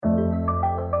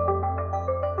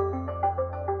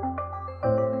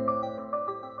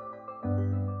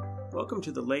welcome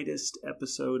to the latest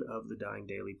episode of the Dying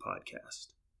Daily podcast.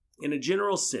 In a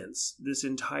general sense, this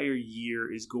entire year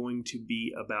is going to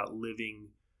be about living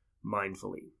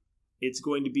mindfully. It's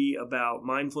going to be about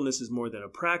mindfulness as more than a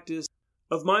practice,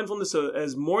 of mindfulness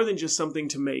as more than just something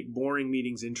to make boring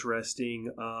meetings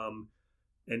interesting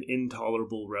and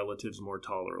intolerable relatives more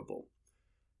tolerable.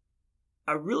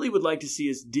 I really would like to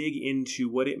see us dig into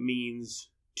what it means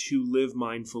to live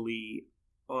mindfully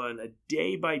on a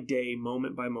day-by-day,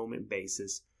 moment-by-moment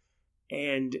basis,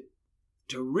 and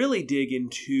to really dig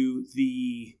into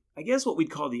what we'd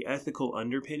call the ethical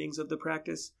underpinnings of the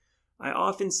practice. I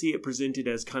often see it presented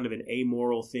as kind of an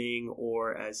amoral thing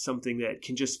or as something that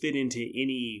can just fit into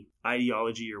any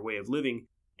ideology or way of living.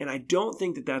 And I don't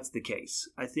think that that's the case.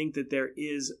 I think that there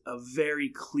is a very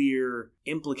clear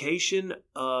implication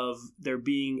of there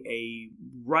being a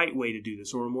right way to do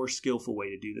this or a more skillful way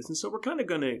to do this. And so we're kind of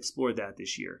going to explore that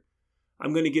this year.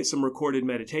 I'm going to get some recorded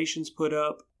meditations put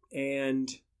up. And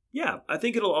yeah, I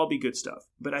think it'll all be good stuff.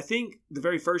 But I think the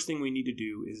very first thing we need to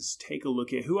do is take a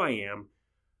look at who I am,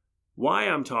 why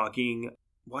I'm talking,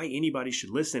 why anybody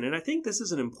should listen. And I think this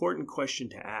is an important question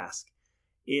to ask.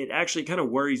 It actually kind of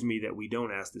worries me that we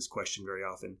don't ask this question very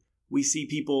often. We see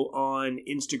people on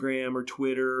Instagram or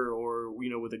Twitter or,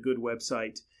 with a good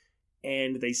website,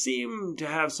 and they seem to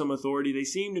have some authority. They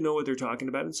seem to know what they're talking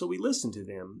about, and so we listen to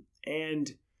them.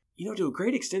 And, to a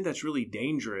great extent, that's really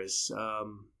dangerous.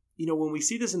 When we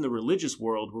see this in the religious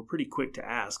world, we're pretty quick to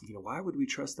ask, why would we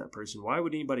trust that person? Why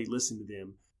would anybody listen to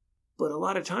them? But a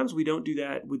lot of times we don't do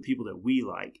that with people that we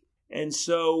like. And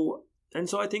so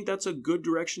I think that's a good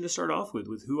direction to start off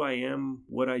with who I am,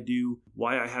 what I do,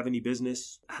 why I have any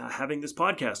business having this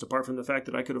podcast, apart from the fact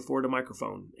that I could afford a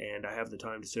microphone and I have the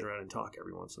time to sit around and talk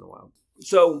every once in a while.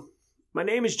 So my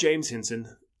name is James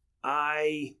Henson.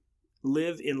 I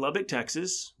live in Lubbock,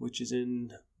 Texas, which is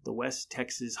in the West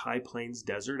Texas High Plains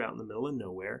Desert out in the middle of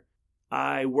nowhere.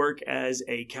 I work as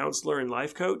a counselor and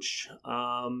life coach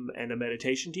and a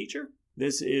meditation teacher.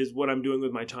 This is what I'm doing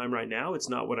with my time right now. It's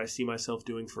not what I see myself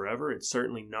doing forever. It's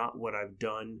certainly not what I've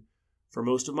done for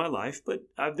most of my life, but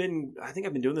I think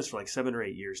I've been doing this for like 7 or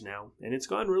 8 years now, and it's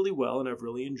gone really well, and I've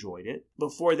really enjoyed it.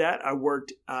 Before that, I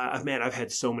worked, I've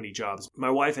had so many jobs. My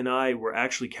wife and I were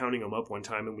actually counting them up one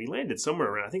time, and we landed somewhere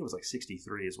around, I think it was like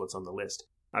 63 is what's on the list.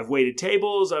 I've waited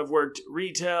tables, I've worked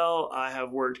retail, I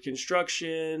have worked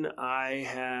construction,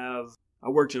 I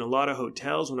worked in a lot of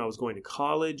hotels when I was going to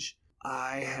college.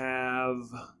 I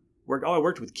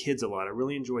worked with kids a lot. I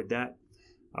really enjoyed that.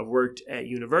 I've worked at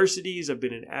universities. I've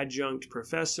been an adjunct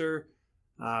professor.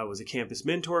 I was a campus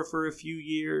mentor for a few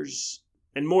years.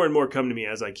 And more come to me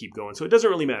as I keep going. So it doesn't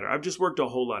really matter. I've just worked a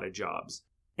whole lot of jobs.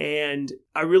 And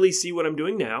I really see what I'm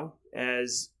doing now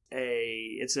as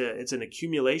it's an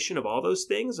accumulation of all those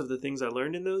things, of the things I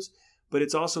learned in those. But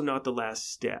it's also not the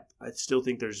last step. I still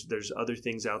think there's other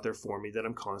things out there for me that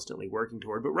I'm constantly working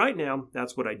toward. But right now,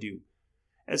 that's what I do.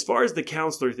 As far as the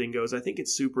counselor thing goes, I think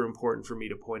it's super important for me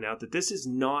to point out that this is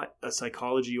not a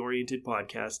psychology-oriented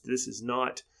podcast. This is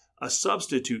not a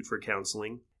substitute for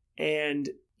counseling. And,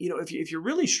 if you're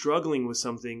really struggling with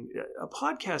something, a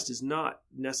podcast is not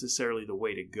necessarily the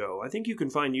way to go. I think you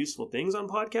can find useful things on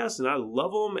podcasts, and I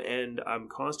love them, and I'm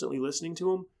constantly listening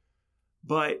to them.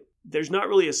 But there's not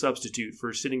really a substitute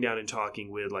for sitting down and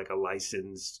talking with like a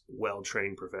licensed,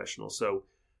 well-trained professional. So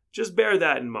just bear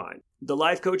that in mind. The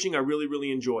life coaching I really, really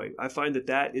enjoy. I find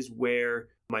that is where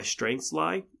my strengths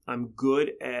lie. I'm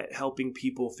good at helping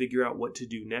people figure out what to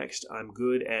do next. I'm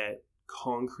good at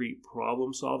concrete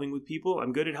problem solving with people.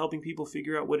 I'm good at helping people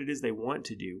figure out what it is they want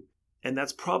to do. And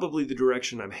that's probably the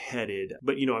direction I'm headed.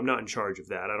 But, I'm not in charge of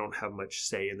that. I don't have much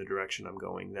say in the direction I'm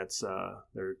going. There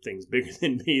are things bigger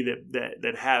than me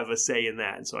that have a say in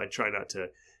that. And so I try not to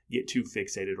get too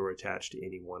fixated or attached to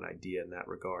any one idea in that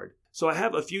regard. So I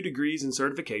have a few degrees and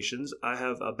certifications. I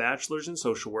have a bachelor's in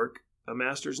social work, a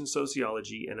master's in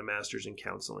sociology, and a master's in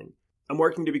counseling. I'm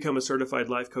working to become a certified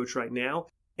life coach right now,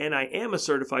 and I am a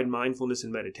certified mindfulness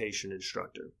and meditation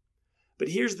instructor. But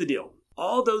here's the deal.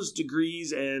 All those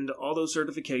degrees and all those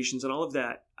certifications and all of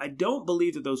that, I don't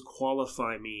believe that those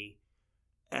qualify me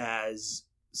as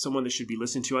someone that should be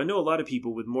listened to. I know a lot of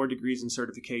people with more degrees and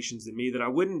certifications than me that I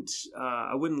wouldn't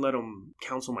let them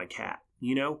counsel my cat,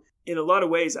 In a lot of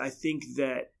ways, I think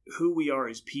that who we are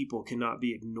as people cannot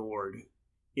be ignored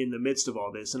in the midst of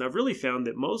all this. And I've really found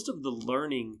that most of the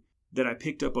learning that I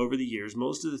picked up over the years,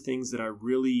 most of the things that I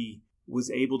really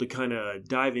was able to kind of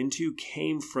dive into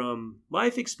came from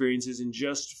life experiences and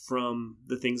just from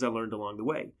the things I learned along the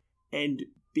way. And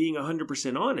being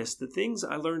 100% honest, the things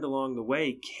I learned along the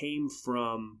way came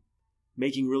from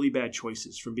making really bad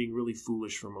choices, from being really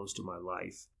foolish for most of my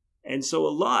life. And so a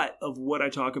lot of what I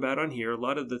talk about on here, a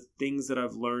lot of the things that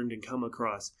I've learned and come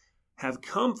across have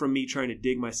come from me trying to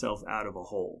dig myself out of a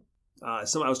hole. I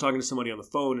was talking to somebody on the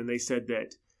phone, and they said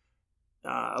that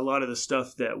a lot of the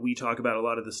stuff that we talk about, a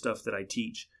lot of the stuff that I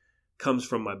teach comes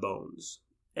from my bones.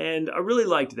 And I really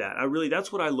liked that.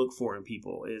 That's what I look for in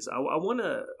people is I want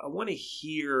to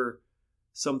hear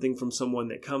something from someone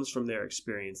that comes from their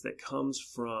experience, that comes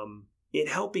from it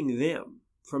helping them,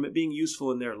 from it being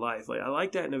useful in their life. Like I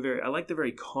like the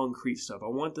very concrete stuff. I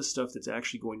want the stuff that's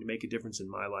actually going to make a difference in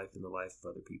my life and the life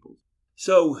of other people.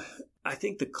 So I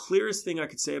think the clearest thing I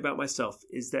could say about myself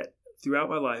is that throughout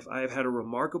my life, I have had a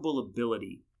remarkable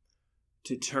ability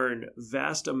to turn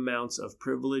vast amounts of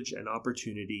privilege and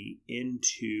opportunity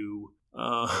into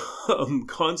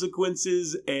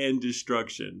consequences and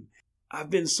destruction. I've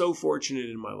been so fortunate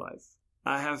in my life.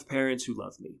 I have parents who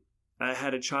love me. I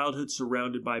had a childhood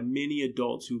surrounded by many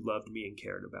adults who loved me and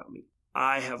cared about me.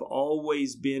 I have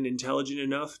always been intelligent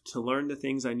enough to learn the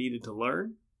things I needed to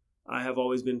learn. I have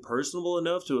always been personable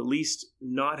enough to at least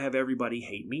not have everybody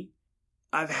hate me.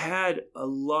 I've had a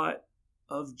lot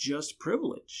of just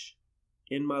privilege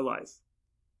in my life.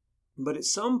 But at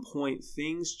some point,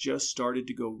 things just started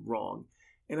to go wrong.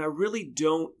 And I really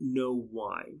don't know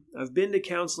why. I've been to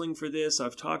counseling for this.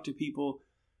 I've talked to people.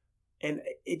 And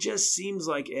it just seems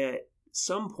like at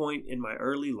some point in my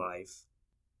early life,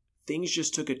 things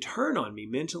just took a turn on me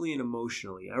mentally and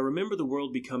emotionally. I remember the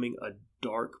world becoming a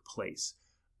dark place.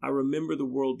 I remember the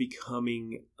world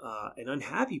becoming an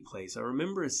unhappy place. I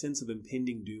remember a sense of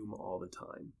impending doom all the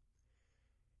time.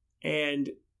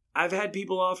 And I've had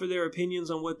people offer their opinions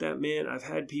on what that meant.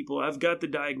 I've got the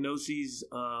diagnoses.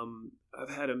 I've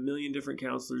had a million different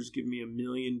counselors give me a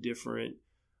million different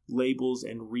labels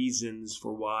and reasons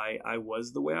for why I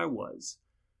was the way I was.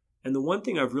 And the one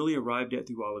thing I've really arrived at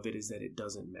through all of it is that it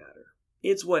doesn't matter.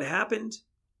 It's what happened.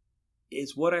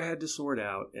 It's what I had to sort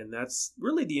out. And that's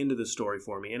really the end of the story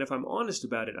for me. And if I'm honest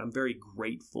about it, I'm very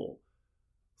grateful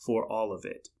for all of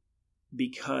it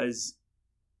because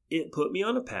it put me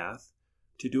on a path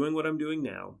to doing what I'm doing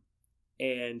now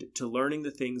and to learning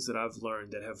the things that I've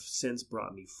learned that have since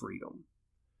brought me freedom.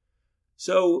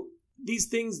 So these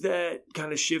things that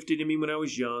kind of shifted in me when I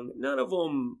was young, none of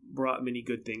them brought many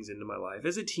good things into my life.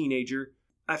 As a teenager,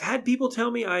 I've had people tell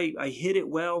me I hid it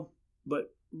well,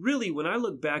 but really when I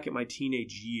look back at my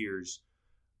teenage years,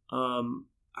 I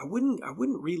wouldn't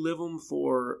relive them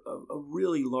for a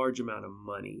really large amount of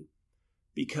money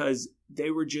because they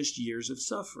were just years of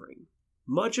suffering.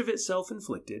 Much of it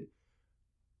self-inflicted.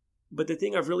 But the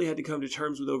thing I've really had to come to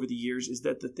terms with over the years is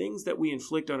that the things that we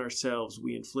inflict on ourselves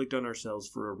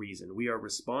for a reason. We are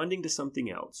responding to something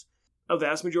else. A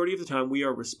vast majority of the time, we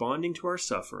are responding to our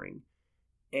suffering,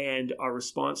 and our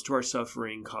response to our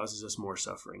suffering causes us more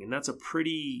suffering. And that's a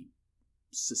pretty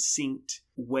succinct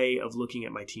way of looking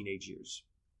at my teenage years.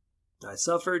 I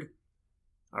suffered,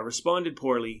 I responded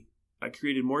poorly, I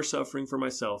created more suffering for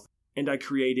myself, and I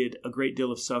created a great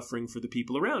deal of suffering for the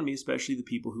people around me, especially the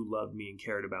people who loved me and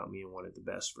cared about me and wanted the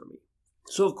best for me.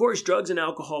 So, of course, drugs and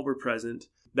alcohol were present.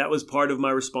 That was part of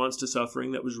my response to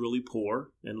suffering that was really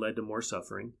poor and led to more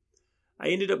suffering. I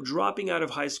ended up dropping out of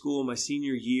high school my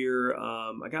senior year.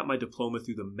 I got my diploma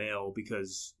through the mail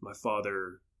because my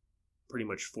father pretty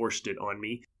much forced it on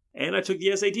me. And I took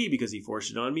the SAT because he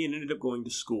forced it on me and ended up going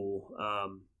to school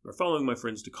or following my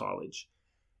friends to college.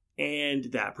 And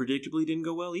that predictably didn't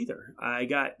go well either. I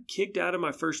got kicked out of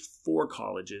my first 4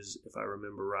 colleges, if I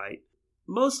remember right,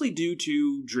 mostly due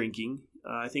to drinking.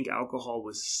 I think alcohol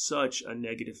was such a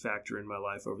negative factor in my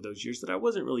life over those years that I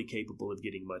wasn't really capable of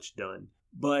getting much done.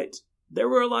 But there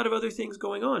were a lot of other things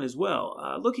going on as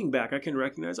well. Looking back, I can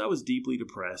recognize I was deeply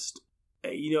depressed.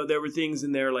 There were things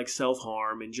in there like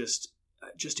self-harm and just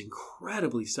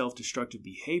incredibly self-destructive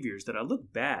behaviors that I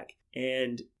look back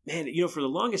and, man, for the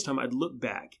longest time I'd look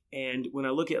back and when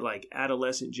I look at like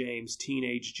adolescent James,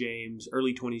 teenage James,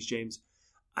 early 20s James,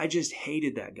 I just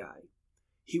hated that guy.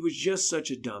 He was just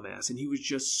such a dumbass and he was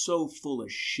just so full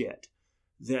of shit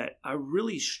that I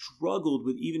really struggled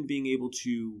with even being able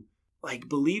to like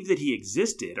believe that he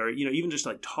existed or, even just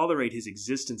like tolerate his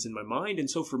existence in my mind. And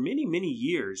so for many, many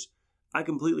years, I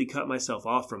completely cut myself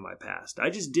off from my past.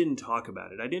 I just didn't talk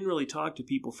about it. I didn't really talk to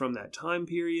people from that time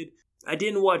period. I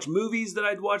didn't watch movies that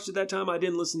I'd watched at that time. I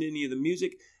didn't listen to any of the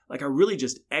music. Like I really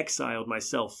just exiled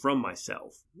myself from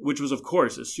myself, which was, of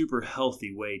course, a super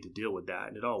healthy way to deal with that.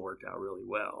 And it all worked out really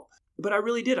well. But I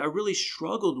really did. I really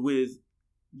struggled with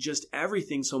just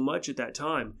everything so much at that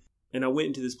time. And I went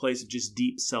into this place of just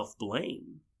deep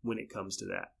self-blame when it comes to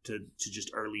that, to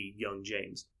just early young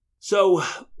James. So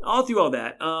all through all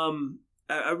that,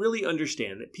 I really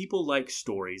understand that people like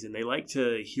stories and they like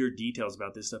to hear details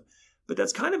about this stuff. But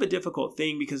that's kind of a difficult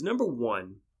thing because, number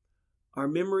one, our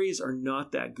memories are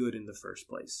not that good in the first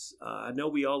place. I know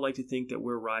we all like to think that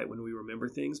we're right when we remember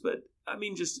things, but I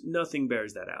mean, just nothing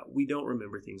bears that out. We don't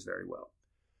remember things very well.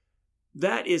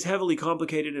 That is heavily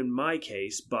complicated in my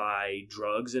case by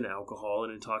drugs and alcohol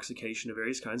and intoxication of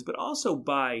various kinds, but also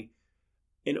by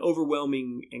an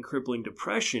overwhelming and crippling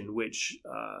depression, which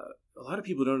a lot of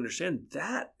people don't understand.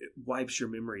 That wipes your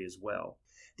memory as well.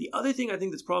 The other thing I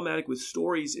think that's problematic with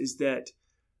stories is that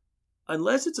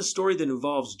unless it's a story that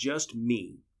involves just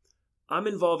me, I'm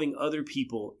involving other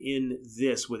people in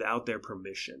this without their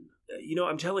permission.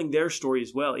 I'm telling their story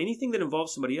as well. Anything that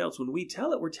involves somebody else, when we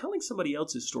tell it, we're telling somebody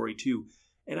else's story too.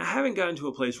 And I haven't gotten to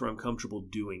a place where I'm comfortable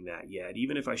doing that yet,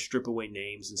 even if I strip away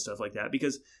names and stuff like that,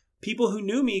 because people who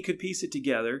knew me could piece it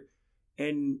together.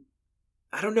 And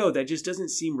I don't know, that just doesn't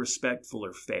seem respectful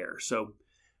or fair. So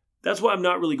that's why I'm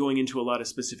not really going into a lot of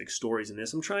specific stories in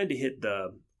this. I'm trying to hit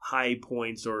the high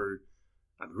points, or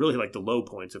I really like the low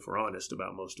points, if we're honest,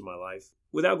 about most of my life,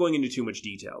 without going into too much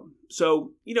detail.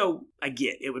 So, I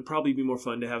get it would probably be more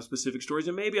fun to have specific stories,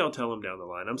 and maybe I'll tell them down the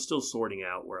line. I'm still sorting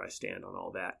out where I stand on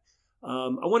all that.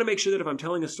 I want to make sure that if I'm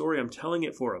telling a story, I'm telling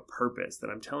it for a purpose, that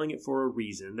I'm telling it for a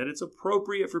reason, that it's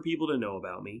appropriate for people to know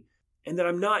about me, and that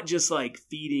I'm not just like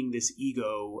feeding this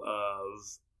ego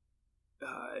of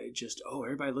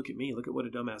everybody look at me, look at what a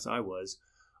dumbass I was.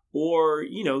 Or,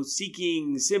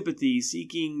 seeking sympathy,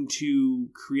 seeking to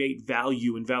create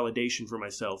value and validation for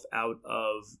myself out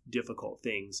of difficult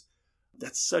things.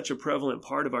 That's such a prevalent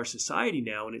part of our society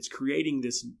now, and it's creating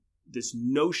this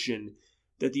notion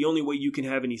that the only way you can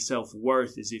have any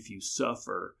self-worth is if you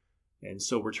suffer. And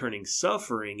so we're turning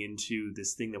suffering into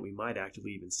this thing that we might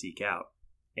actively even seek out.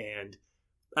 And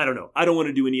I don't know. I don't want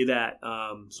to do any of that,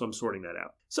 so I'm sorting that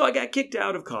out. So I got kicked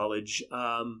out of college.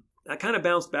 I kind of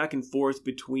bounced back and forth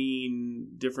between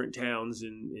different towns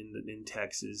in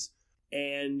Texas.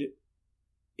 And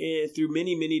through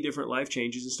many, many different life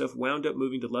changes and stuff, wound up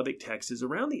moving to Lubbock, Texas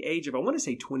around the age of, I want to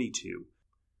say, 22.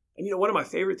 And, one of my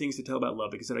favorite things to tell about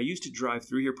Lubbock is that I used to drive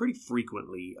through here pretty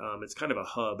frequently. It's kind of a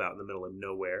hub out in the middle of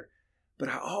nowhere. But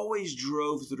I always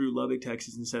drove through Lubbock,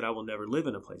 Texas and said, I will never live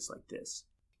in a place like this.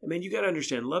 And man, you got to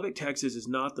understand, Lubbock, Texas is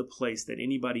not the place that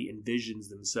anybody envisions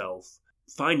themselves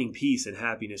finding peace and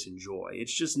happiness and joy.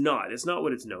 It's just not. It's not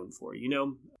what it's known for,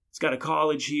 It's got a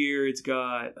college here. It's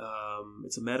got,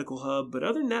 it's a medical hub. But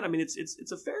other than that, I mean,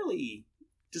 it's a fairly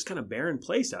just kind of barren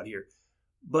place out here.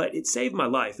 But it saved my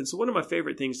life. And so one of my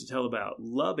favorite things to tell about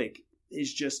Lubbock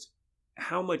is just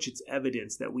how much it's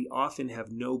evidence that we often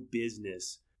have no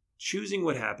business choosing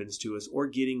what happens to us or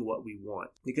getting what we want.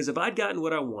 Because if I'd gotten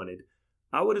what I wanted,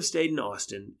 I would have stayed in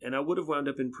Austin and I would have wound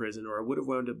up in prison, or I would have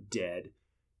wound up dead.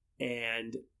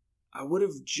 And I would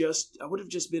have just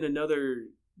been another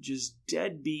just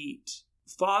deadbeat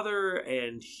father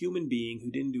and human being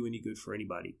who didn't do any good for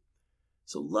anybody.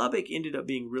 So Lubbock ended up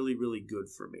being really, really good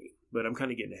for me. But I'm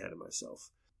kind of getting ahead of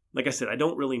myself. Like I said, I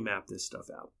don't really map this stuff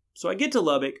out. So I get to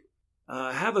Lubbock,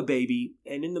 have a baby,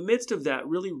 and in the midst of that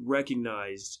really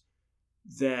recognized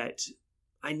that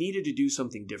I needed to do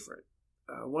something different.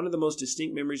 One of the most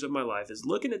distinct memories of my life is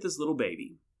looking at this little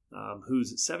baby,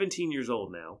 who's 17 years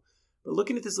old now, but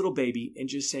looking at this little baby and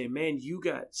just saying, man, you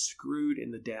got screwed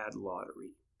in the dad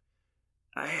lottery.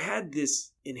 I had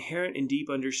this inherent and deep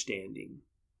understanding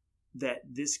that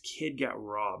this kid got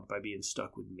robbed by being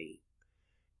stuck with me.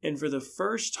 And for the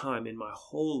first time in my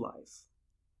whole life,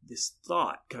 this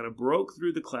thought kind of broke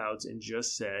through the clouds and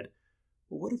just said,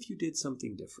 well, what if you did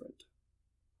something different?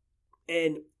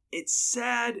 And it's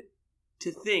sad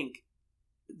to think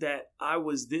that I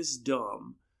was this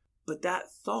dumb, but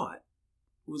that thought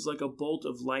was like a bolt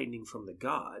of lightning from the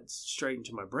gods straight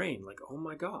into my brain. Like, oh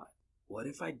my God, what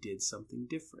if I did something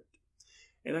different?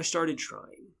 And I started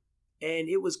trying. And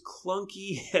it was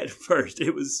clunky at first.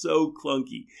 It was so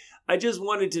clunky. I just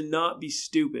wanted to not be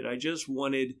stupid. I just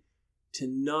wanted to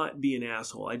not be an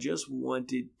asshole. I just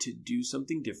wanted to do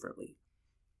something differently.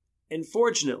 And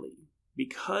fortunately,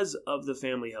 because of the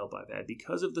family help I've had,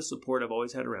 because of the support I've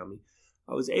always had around me,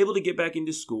 I was able to get back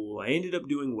into school. I ended up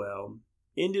doing well,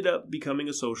 ended up becoming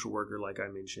a social worker, like I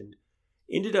mentioned,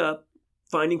 ended up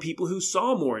finding people who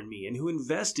saw more in me and who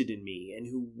invested in me and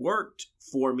who worked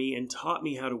for me and taught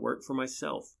me how to work for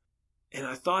myself. And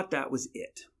I thought that was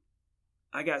it.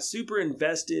 I got super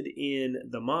invested in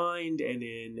the mind and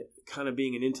in kind of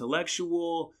being an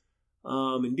intellectual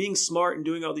and being smart and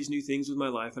doing all these new things with my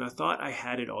life. And I thought I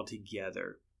had it all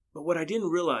together. But what I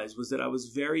didn't realize was that I was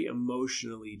very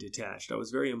emotionally detached. I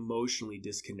was very emotionally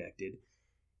disconnected.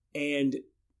 And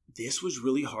this was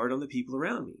really hard on the people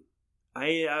around me.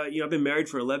 I've been married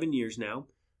for 11 years now.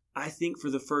 I think for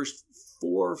the first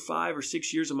 4 or 5 or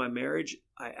 6 years of my marriage,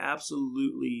 I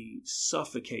absolutely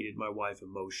suffocated my wife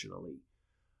emotionally.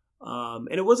 And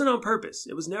it wasn't on purpose.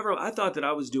 It was never, I thought that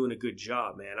I was doing a good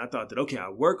job, man. I thought that, okay, I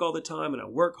work all the time and I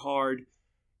work hard,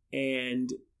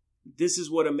 and this is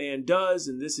what a man does,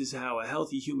 and this is how a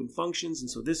healthy human functions, and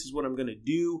so this is what I'm going to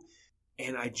do.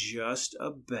 And I just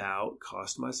about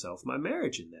cost myself my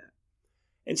marriage in that.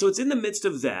 And so it's in the midst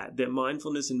of that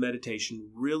mindfulness and meditation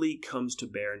really comes to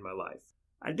bear in my life.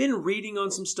 I'd been reading on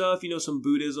some stuff, some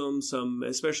Buddhism, some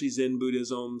especially Zen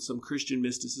Buddhism, some Christian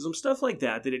mysticism, stuff like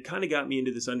that had kind of got me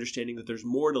into this understanding that there's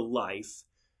more to life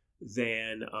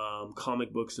than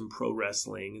comic books and pro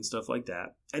wrestling and stuff like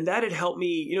that. And that had helped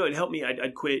me,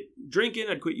 I'd quit drinking,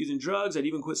 I'd quit using drugs, I'd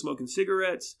even quit smoking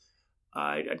cigarettes.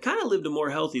 I'd kind of lived a more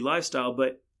healthy lifestyle,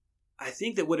 but I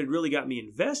think that what had really got me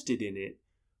invested in it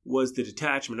was the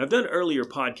detachment. I've done earlier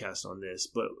podcasts on this,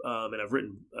 but and I've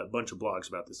written a bunch of blogs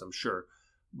about this, I'm sure.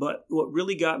 But what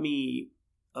really got me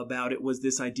about it was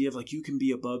this idea of like you can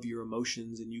be above your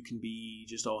emotions and you can be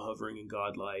just all hovering and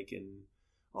godlike and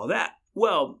all that.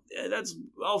 Well, that's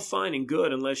all fine and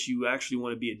good unless you actually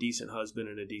want to be a decent husband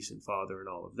and a decent father and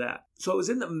all of that. So I was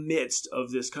in the midst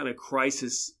of this kind of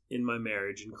crisis in my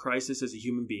marriage and crisis as a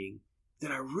human being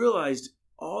that I realized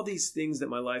all these things that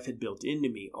my life had built into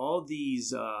me, all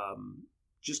these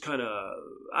just kind of,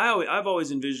 I've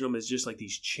always envisioned them as just like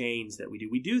these chains that we do.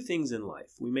 We do things in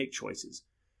life. We make choices.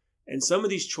 And some of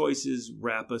these choices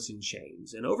wrap us in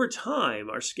chains. And over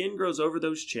time, our skin grows over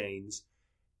those chains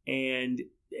and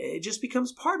it just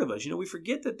becomes part of us. We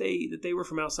forget that they were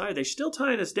from outside. They're still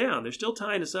tying us down. They're still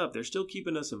tying us up. They're still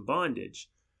keeping us in bondage.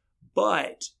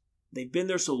 But they've been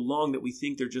there so long that we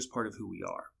think they're just part of who we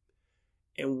are.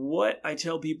 And what I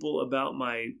tell people about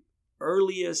my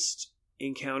earliest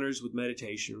encounters with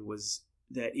meditation was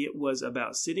that it was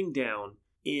about sitting down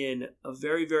in a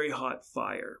very, very hot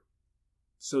fire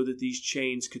so that these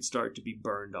chains could start to be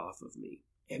burned off of me.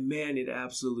 And man, it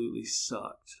absolutely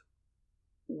sucked.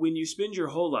 When you spend your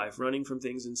whole life running from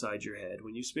things inside your head,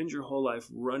 when you spend your whole life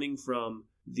running from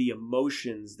the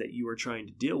emotions that you are trying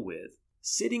to deal with,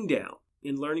 sitting down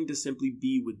and learning to simply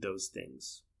be with those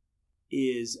things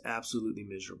is absolutely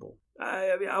miserable.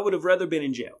 I would have rather been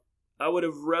in jail. I would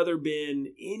have rather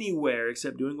been anywhere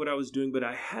except doing what I was doing, but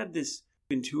I had this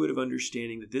intuitive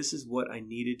understanding that this is what I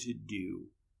needed to do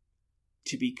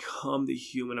to become the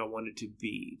human I wanted to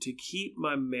be, to keep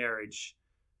my marriage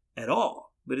at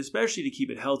all, but especially to keep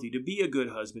it healthy, to be a good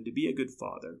husband, to be a good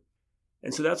father.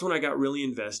 And so that's when I got really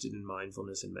invested in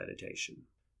mindfulness and meditation.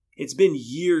 It's been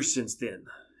years since then,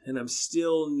 and I'm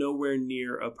still nowhere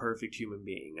near a perfect human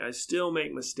being. I still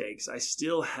make mistakes. I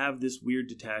still have this weird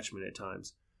detachment at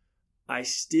times. I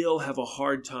still have a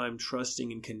hard time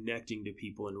trusting and connecting to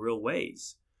people in real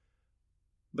ways.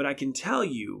 But I can tell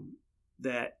you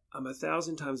that I'm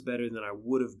 1,000 times better than I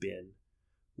would have been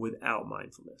without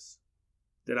mindfulness.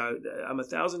 That I'm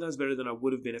 1,000 times better than I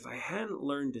would have been if I hadn't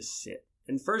learned to sit.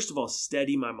 And first of all,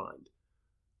 steady my mind.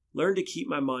 Learn to keep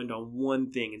my mind on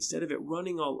one thing instead of it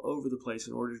running all over the place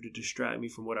in order to distract me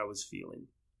from what I was feeling.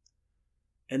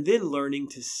 And then learning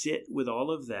to sit with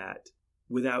all of that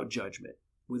without judgment,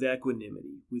 with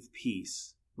equanimity, with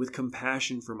peace, with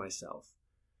compassion for myself.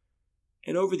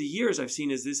 And over the years, I've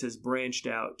seen as this has branched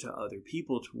out to other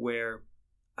people to where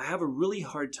I have a really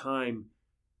hard time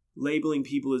labeling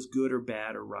people as good or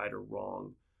bad or right or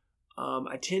wrong.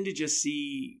 I tend to just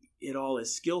see it all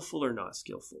as skillful or not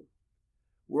skillful.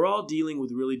 We're all dealing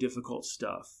with really difficult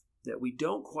stuff that we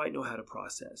don't quite know how to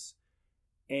process.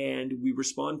 And we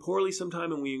respond poorly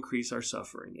sometimes and we increase our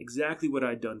suffering. Exactly what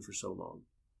I'd done for so long.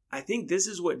 I think this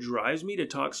is what drives me to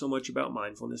talk so much about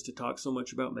mindfulness, to talk so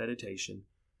much about meditation,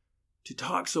 to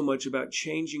talk so much about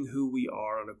changing who we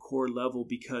are on a core level,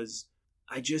 because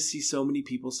I just see so many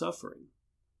people suffering.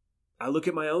 I look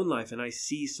at my own life and I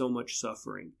see so much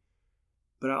suffering.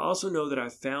 But I also know that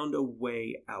I've found a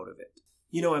way out of it.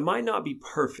 I might not be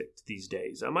perfect these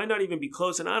days. I might not even be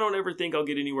close, and I don't ever think I'll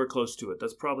get anywhere close to it.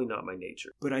 That's probably not my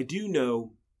nature. But I do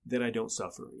know that I don't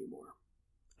suffer anymore.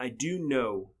 I do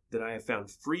know that I have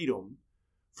found freedom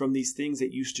from these things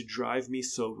that used to drive me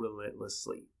so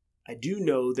relentlessly. I do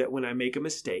know that when I make a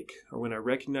mistake or when I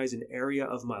recognize an area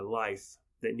of my life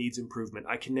that needs improvement,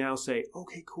 I can now say,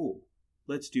 okay, cool.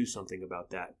 Let's do something about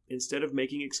that. Instead of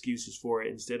making excuses for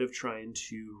it, instead of trying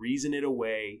to reason it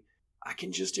away, I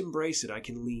can just embrace it. I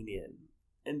can lean in.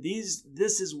 And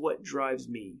this is what drives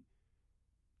me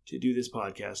to do this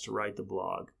podcast, to write the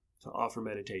blog, to offer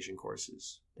meditation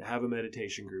courses, to have a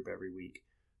meditation group every week,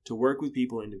 to work with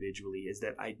people individually, is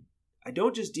that I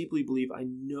don't just deeply believe, I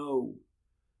know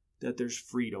that there's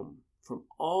freedom from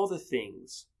all the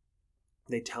things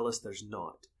they tell us there's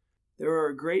not. There are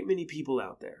a great many people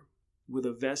out there with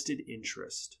a vested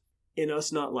interest in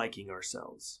us not liking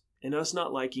ourselves, in us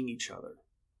not liking each other,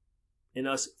 in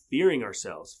us fearing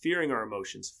ourselves, fearing our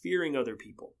emotions, fearing other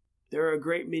people. There are a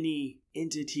great many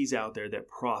entities out there that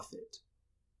profit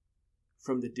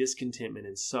from the discontentment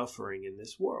and suffering in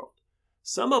this world.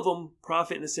 Some of them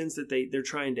profit in the sense that they're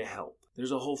trying to help.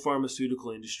 There's a whole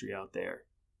pharmaceutical industry out there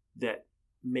that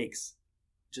makes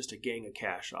just a gang of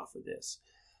cash off of this.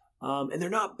 And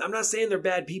I'm not saying they're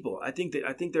bad people. I think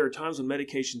there are times when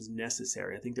medication is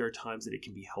necessary. I think there are times that it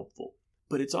can be helpful.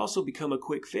 But it's also become a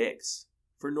quick fix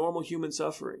for normal human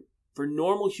suffering, for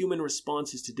normal human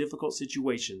responses to difficult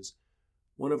situations.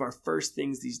 One of our first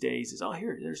things these days is,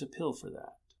 there's a pill for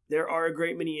that. There are a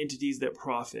great many entities that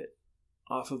profit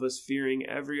off of us fearing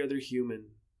every other human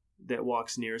that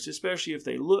walks near us, especially if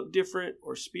they look different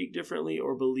or speak differently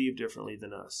or believe differently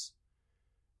than us.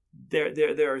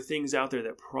 There are things out there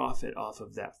that profit off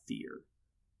of that fear.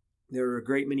 There are a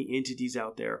great many entities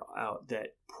out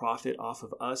that profit off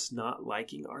of us not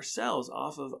liking ourselves,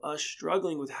 off of us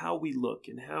struggling with how we look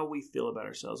and how we feel about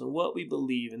ourselves and what we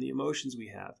believe and the emotions we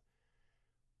have.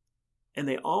 And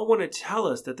they all want to tell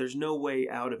us that there's no way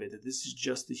out of it, that this is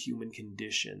just the human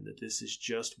condition, that this is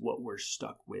just what we're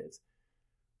stuck with.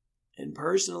 And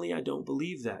personally, I don't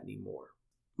believe that anymore.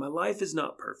 My life is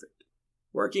not perfect.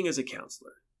 Working as a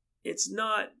counselor, it's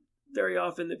not very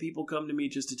often that people come to me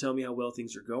just to tell me how well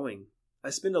things are going.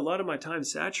 I spend a lot of my time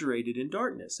saturated in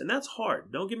darkness, and that's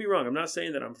hard. Don't get me wrong. I'm not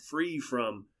saying that I'm free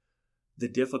from the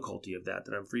difficulty of that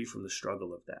I'm free from the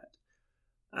struggle of that.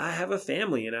 I have a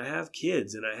family and I have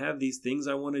kids and I have these things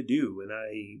I want to do. And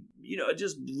I,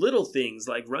 just little things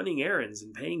like running errands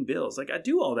and paying bills. Like I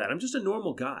do all that. I'm just a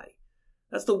normal guy.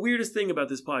 That's the weirdest thing about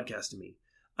this podcast to me.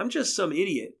 I'm just some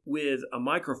idiot with a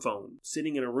microphone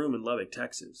sitting in a room in Lubbock,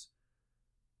 Texas.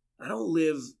 I don't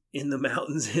live in the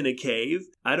mountains in a cave.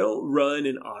 I don't run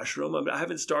an ashram. I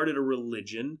haven't started a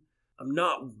religion. I'm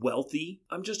not wealthy.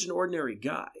 I'm just an ordinary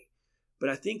guy. But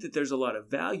I think that there's a lot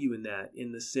of value in that,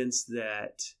 in the sense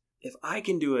that if I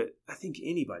can do it, I think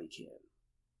anybody can.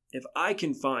 If I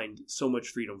can find so much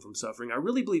freedom from suffering, I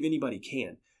really believe anybody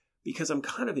can, because I'm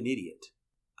kind of an idiot.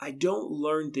 I don't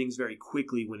learn things very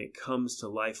quickly when it comes to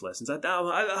life lessons. I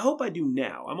hope I do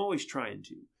now. I'm always trying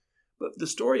to. But the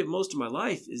story of most of my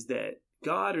life is that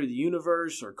God or the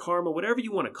universe or karma, whatever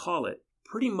you want to call it,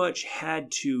 pretty much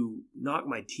had to knock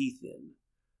my teeth in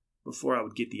before I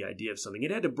would get the idea of something.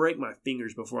 It had to break my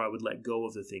fingers before I would let go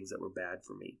of the things that were bad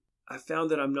for me. I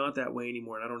found that I'm not that way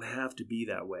anymore, and I don't have to be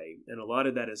that way. And a lot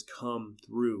of that has come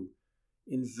through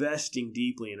investing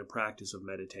deeply in a practice of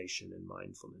meditation and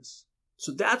mindfulness.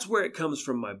 So that's where it comes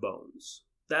from my bones.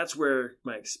 That's where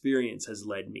my experience has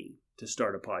led me to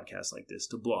start a podcast like this,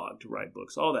 to blog, to write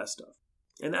books, all that stuff.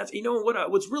 And that's,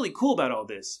 what's really cool about all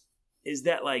this is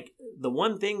that, like, the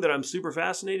one thing that I'm super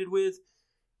fascinated with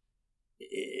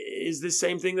is the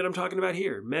same thing that I'm talking about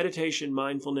here. Meditation,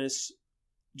 mindfulness,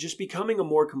 just becoming a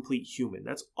more complete human.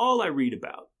 That's all I read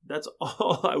about. That's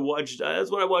all I watch.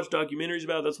 That's what I watch documentaries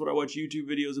about. That's what I watch YouTube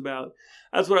videos about.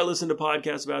 That's what I listen to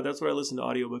podcasts about. That's what I listen to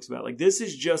audiobooks about. Like, this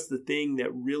is just the thing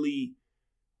that really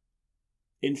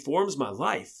informs my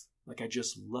life. Like, I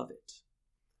just love it.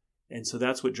 And so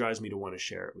that's what drives me to want to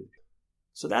share it with you.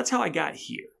 So that's how I got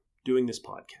here, doing this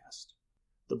podcast.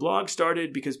 The blog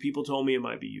started because people told me it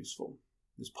might be useful.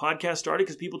 This podcast started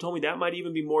because people told me that might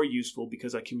even be more useful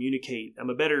because I communicate. I'm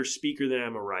a better speaker than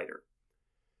I'm a writer.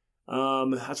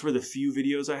 That's where the few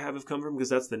videos I have come from, because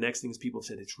that's the next thing is people have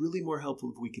said, it's really more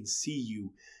helpful if we can see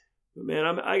you. But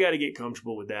man, I got to get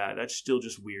comfortable with that. That's still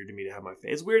just weird to me to have my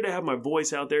face. It's weird to have my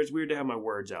voice out there. It's weird to have my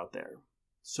words out there.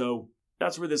 So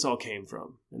that's where this all came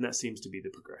from. And that seems to be the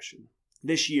progression.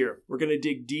 This year, we're going to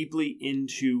dig deeply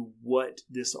into what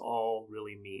this all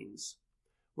really means.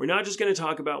 We're not just going to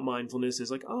talk about mindfulness as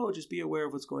like, oh, just be aware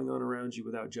of what's going on around you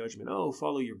without judgment. Oh,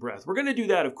 follow your breath. We're going to do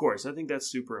that, of course. I think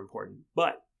that's super important.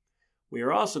 But we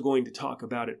are also going to talk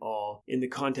about it all in the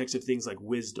context of things like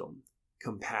wisdom,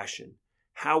 compassion,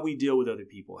 how we deal with other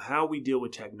people, how we deal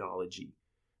with technology,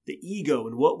 the ego,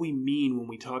 and what we mean when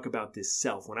we talk about this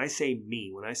self. When I say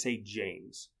me, when I say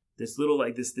James, this little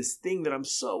like this thing that I'm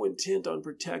so intent on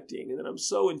protecting, and that I'm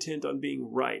so intent on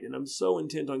being right, and I'm so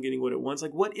intent on getting what it wants.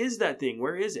 Like, what is that thing?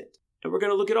 Where is it? And we're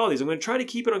going to look at all these. I'm going to try to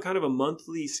keep it on kind of a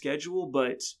monthly schedule,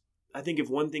 but I think if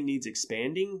one thing needs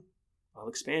expanding, I'll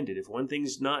expand it. If one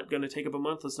thing's not going to take up a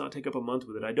month, let's not take up a month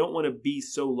with it. I don't want to be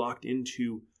so locked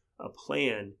into a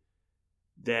plan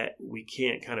that we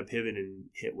can't kind of pivot and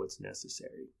hit what's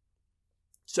necessary.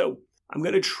 So I'm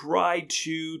going to try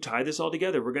to tie this all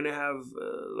together. We're going to have,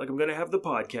 I'm going to have the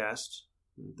podcast,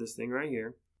 this thing right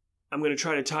here. I'm going to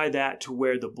try to tie that to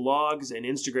where the blogs and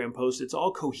Instagram posts, it's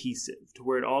all cohesive, to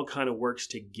where it all kind of works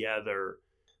together.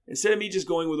 Instead of me just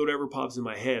going with whatever pops in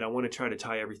my head, I want to try to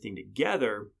tie everything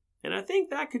together. And I think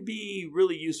that could be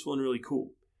really useful and really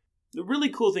cool. The really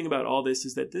cool thing about all this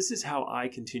is that this is how I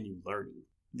continue learning.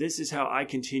 This is how I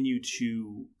continue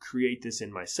to create this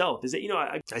in myself. Is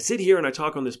that, I sit here and I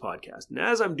talk on this podcast. And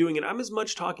as I'm doing it, I'm as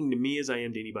much talking to me as I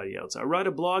am to anybody else. I write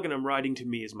a blog and I'm writing to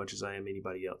me as much as I am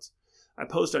anybody else. I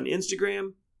post on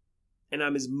Instagram and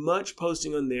I'm as much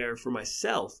posting on there for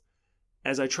myself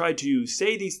as I try to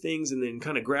say these things and then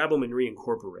kind of grab them and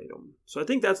reincorporate them. So I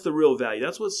think that's the real value.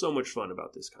 That's what's so much fun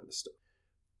about this kind of stuff.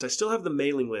 I still have the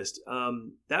mailing list.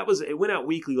 It went out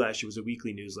weekly last year. It was a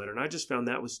weekly newsletter, and I just found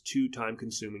that was too time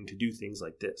consuming to do things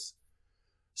like this.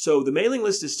 So the mailing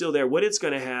list is still there. What it's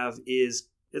going to have is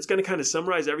it's going to kind of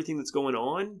summarize everything that's going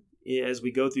on as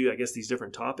we go through, I guess, these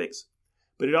different topics.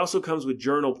 But it also comes with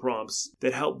journal prompts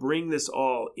that help bring this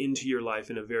all into your life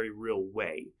in a very real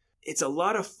way. It's a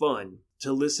lot of fun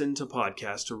to listen to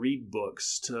podcasts, to read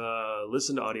books, to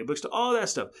listen to audiobooks, to all that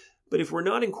stuff. But if we're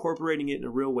not incorporating it in a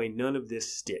real way, none of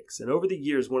this sticks. And over the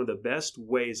years, one of the best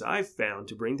ways I've found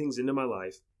to bring things into my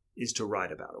life is to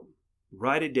write about them.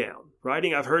 Write it down.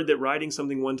 I've heard that writing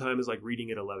something one time is like reading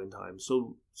it 11 times.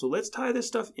 So let's tie this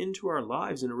stuff into our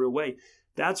lives in a real way.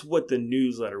 That's what the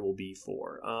newsletter will be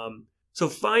for. So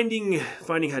finding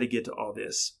how to get to all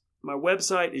this. My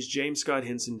website is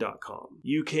jamesscotthenson.com.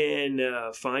 You can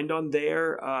find on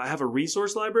there, I have a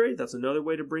resource library. That's another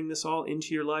way to bring this all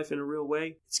into your life in a real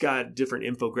way. It's got different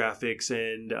infographics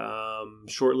and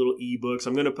short little ebooks.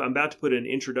 I'm about to put an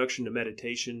introduction to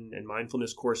meditation and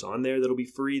mindfulness course on there that'll be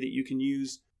free that you can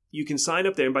use. You can sign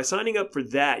up there, and by signing up for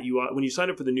that, when you sign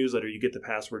up for the newsletter, you get the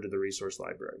password to the resource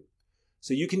library.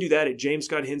 So you can do that at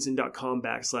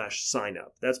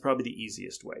jamesscotthenson.com/sign-up. That's probably the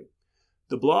easiest way.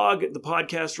 The blog, the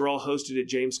podcast are all hosted at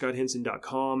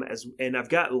jamesscotthenson.com, and I've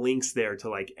got links there to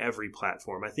like every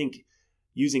platform. I think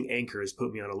using Anchor has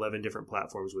put me on 11 different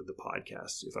platforms with the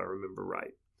podcast, if I remember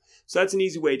right. So that's an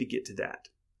easy way to get to that.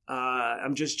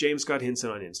 I'm just James Scott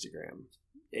Henson on Instagram.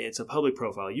 It's a public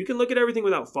profile. You can look at everything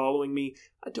without following me.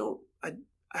 I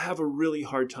have a really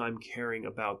hard time caring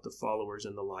about the followers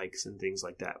and the likes and things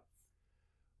like that.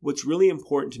 What's really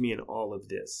important to me in all of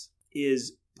this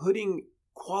is putting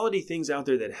quality things out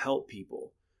there that help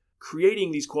people,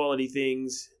 creating these quality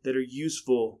things that are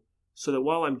useful so that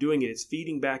while I'm doing it, it's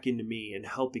feeding back into me and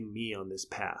helping me on this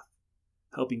path,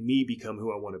 helping me become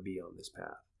who I want to be on this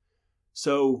path.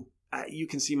 So you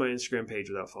can see my Instagram page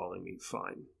without following me.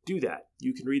 Fine. Do that.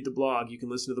 You can read the blog. You can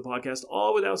listen to the podcast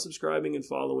all without subscribing and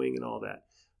following and all that.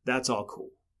 That's all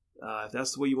cool. If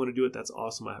that's the way you want to do it, that's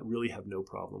awesome. I really have no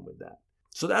problem with that.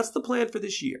 So that's the plan for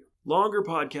this year. Longer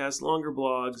podcasts, longer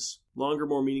blogs, longer,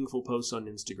 more meaningful posts on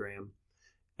Instagram.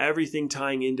 Everything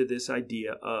tying into this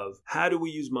idea of how do we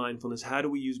use mindfulness? How do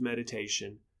we use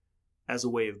meditation as a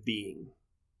way of being?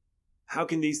 How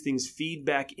can these things feed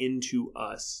back into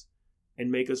us and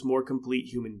make us more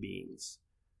complete human beings?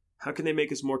 How can they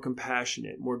make us more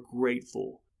compassionate, more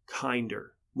grateful,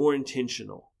 kinder, more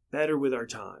intentional, better with our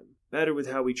time, better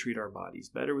with how we treat our bodies,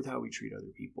 better with how we treat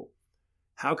other people?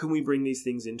 How can we bring these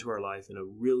things into our life in a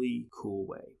really cool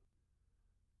way?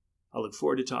 I look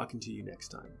forward to talking to you next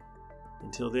time.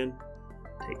 Until then,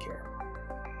 take care.